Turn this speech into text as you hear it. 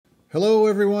Hello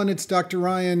everyone, it's Dr.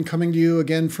 Ryan coming to you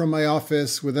again from my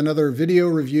office with another video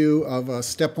review of a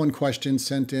Step 1 question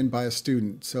sent in by a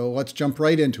student. So let's jump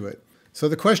right into it. So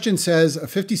the question says, a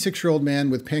 56-year-old man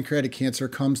with pancreatic cancer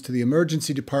comes to the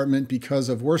emergency department because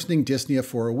of worsening dyspnea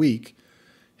for a week.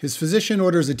 His physician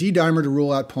orders a D-dimer to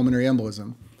rule out pulmonary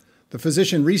embolism. The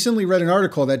physician recently read an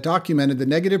article that documented the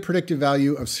negative predictive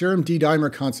value of serum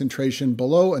D-dimer concentration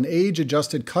below an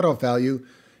age-adjusted cutoff value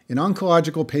in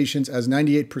oncological patients as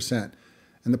 98%,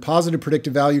 and the positive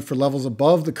predictive value for levels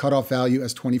above the cutoff value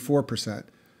as 24%.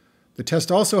 The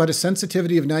test also had a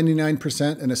sensitivity of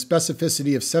 99% and a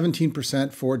specificity of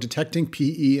 17% for detecting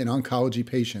PE in oncology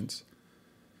patients.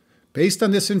 Based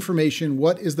on this information,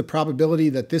 what is the probability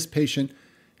that this patient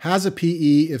has a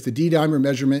PE if the D-dimer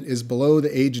measurement is below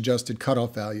the age-adjusted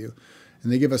cutoff value?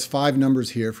 And they give us 5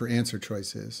 numbers here for answer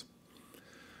choices.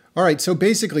 All right, so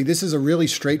basically this is a really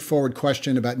straightforward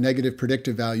question about negative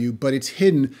predictive value, but it's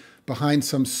hidden behind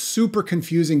some super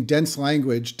confusing, dense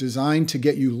language designed to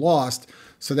get you lost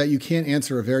so that you can't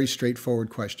answer a very straightforward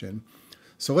question.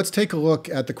 So let's take a look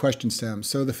at the question stem.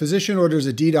 So the physician orders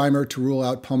a D-dimer to rule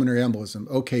out pulmonary embolism.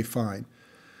 Okay, fine.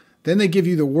 Then they give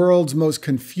you the world's most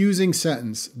confusing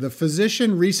sentence. The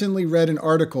physician recently read an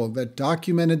article that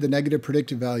documented the negative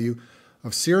predictive value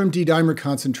of serum D-dimer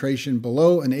concentration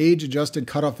below an age-adjusted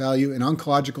cutoff value in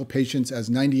oncological patients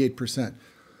as 98%.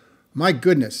 My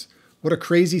goodness, what a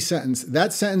crazy sentence.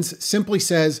 That sentence simply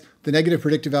says the negative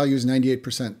predictive value is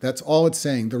 98%. That's all it's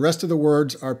saying. The rest of the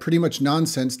words are pretty much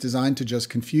nonsense designed to just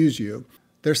confuse you.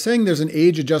 They're saying there's an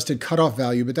age-adjusted cutoff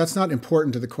value, but that's not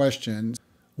important to the question.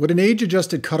 What an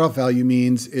age-adjusted cutoff value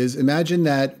means is imagine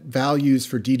that values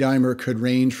for D-dimer could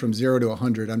range from 0 to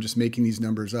 100. I'm just making these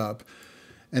numbers up.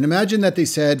 And imagine that they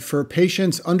said for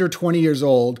patients under 20 years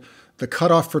old, the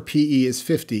cutoff for PE is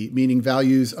 50, meaning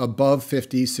values above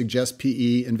 50 suggest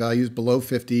PE and values below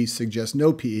 50 suggest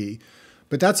no PE.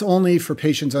 But that's only for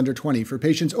patients under 20. For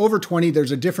patients over 20,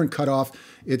 there's a different cutoff.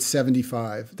 It's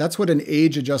 75. That's what an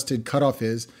age-adjusted cutoff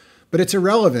is. But it's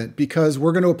irrelevant because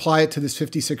we're going to apply it to this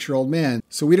 56-year-old man.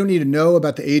 So we don't need to know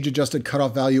about the age-adjusted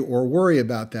cutoff value or worry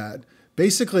about that.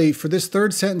 Basically, for this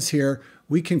third sentence here,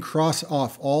 we can cross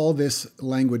off all this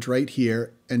language right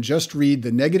here and just read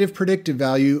the negative predictive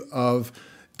value of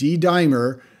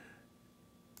D-dimer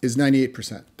is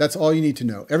 98%. That's all you need to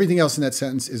know. Everything else in that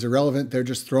sentence is irrelevant. They're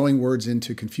just throwing words in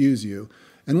to confuse you.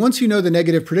 And once you know the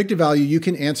negative predictive value, you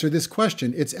can answer this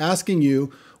question. It's asking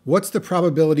you, what's the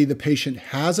probability the patient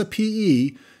has a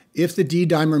PE if the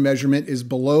D-dimer measurement is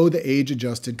below the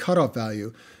age-adjusted cutoff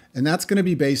value? And that's going to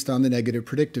be based on the negative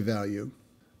predictive value.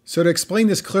 So to explain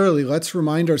this clearly, let's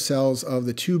remind ourselves of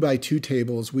the 2x2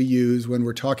 tables we use when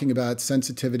we're talking about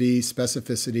sensitivity,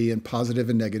 specificity, and positive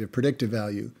and negative predictive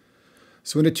value.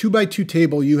 So in a 2x2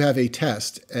 table, you have a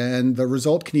test, and the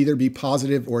result can either be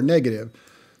positive or negative.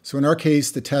 So in our case,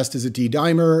 the test is a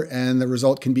D-dimer, and the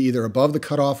result can be either above the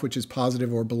cutoff, which is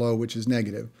positive, or below, which is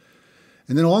negative.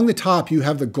 And then along the top, you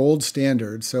have the gold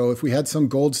standard. So if we had some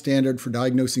gold standard for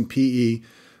diagnosing PE,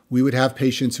 we would have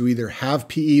patients who either have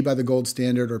PE by the gold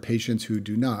standard or patients who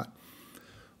do not.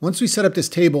 Once we set up this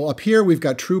table, up here we've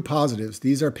got true positives.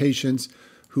 These are patients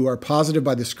who are positive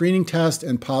by the screening test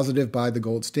and positive by the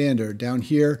gold standard. Down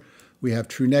here, we have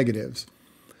true negatives.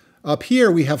 Up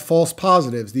here, we have false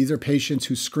positives. These are patients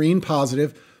who screen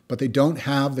positive, but they don't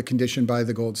have the condition by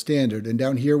the gold standard. And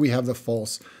down here, we have the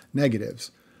false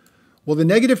negatives. Well, the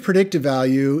negative predictive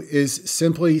value is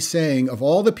simply saying of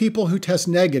all the people who test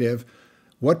negative,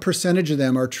 what percentage of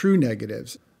them are true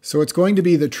negatives? So it's going to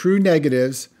be the true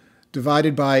negatives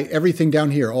divided by everything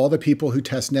down here, all the people who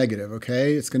test negative,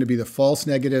 okay? It's going to be the false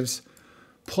negatives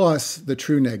plus the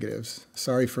true negatives.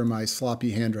 Sorry for my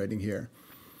sloppy handwriting here.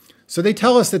 So they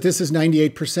tell us that this is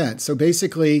 98%. So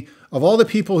basically, of all the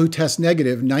people who test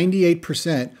negative,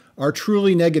 98% are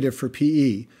truly negative for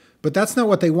PE. But that's not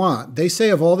what they want. They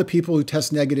say of all the people who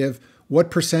test negative, what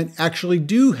percent actually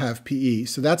do have PE?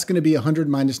 So that's going to be 100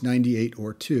 minus 98,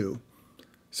 or 2.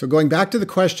 So going back to the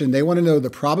question, they want to know the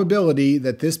probability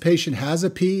that this patient has a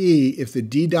PE if the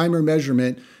D-dimer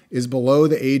measurement is below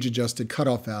the age-adjusted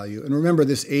cutoff value. And remember,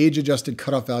 this age-adjusted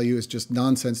cutoff value is just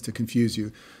nonsense to confuse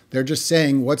you. They're just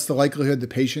saying what's the likelihood the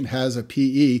patient has a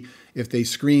PE if they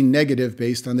screen negative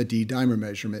based on the D-dimer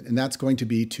measurement, and that's going to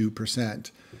be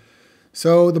 2%.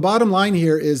 So the bottom line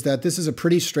here is that this is a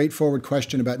pretty straightforward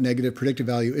question about negative predictive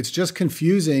value. It's just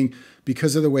confusing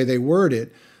because of the way they word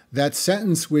it. That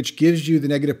sentence which gives you the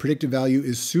negative predictive value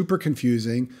is super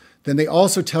confusing. Then they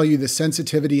also tell you the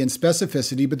sensitivity and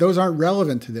specificity, but those aren't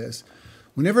relevant to this.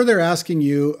 Whenever they're asking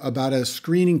you about a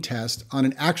screening test on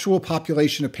an actual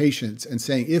population of patients and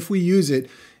saying, if we use it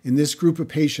in this group of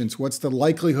patients, what's the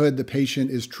likelihood the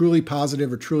patient is truly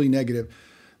positive or truly negative?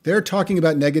 They're talking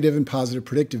about negative and positive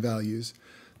predictive values.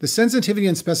 The sensitivity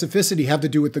and specificity have to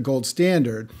do with the gold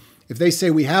standard. If they say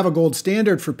we have a gold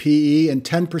standard for PE and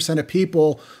 10% of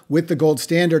people with the gold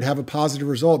standard have a positive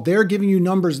result, they're giving you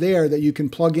numbers there that you can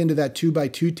plug into that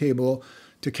 2x2 table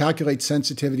to calculate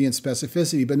sensitivity and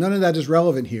specificity, but none of that is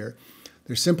relevant here.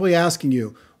 They're simply asking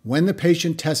you, when the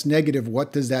patient tests negative,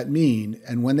 what does that mean?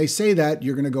 And when they say that,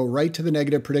 you're going to go right to the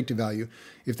negative predictive value.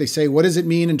 If they say, what does it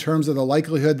mean in terms of the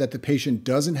likelihood that the patient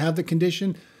doesn't have the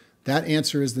condition? That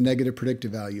answer is the negative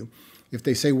predictive value. If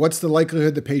they say, what's the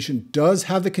likelihood the patient does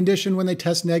have the condition when they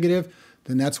test negative?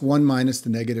 Then that's 1 minus the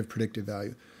negative predictive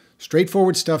value.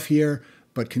 Straightforward stuff here,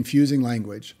 but confusing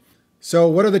language. So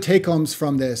what are the take-homes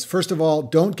from this? First of all,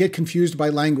 don't get confused by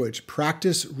language.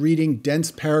 Practice reading dense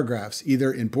paragraphs,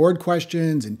 either in board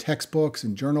questions, in textbooks,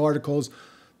 in journal articles.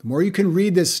 The more you can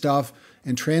read this stuff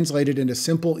and translate it into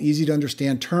simple, easy to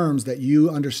understand terms that you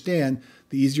understand,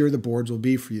 the easier the boards will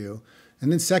be for you.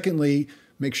 And then secondly,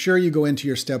 make sure you go into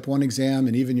your Step 1 exam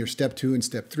and even your Step 2 and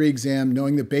Step 3 exam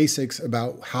knowing the basics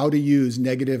about how to use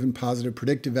negative and positive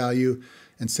predictive value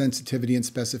and sensitivity and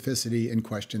specificity in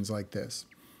questions like this.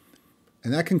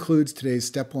 And that concludes today's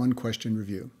Step 1 question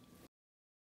review.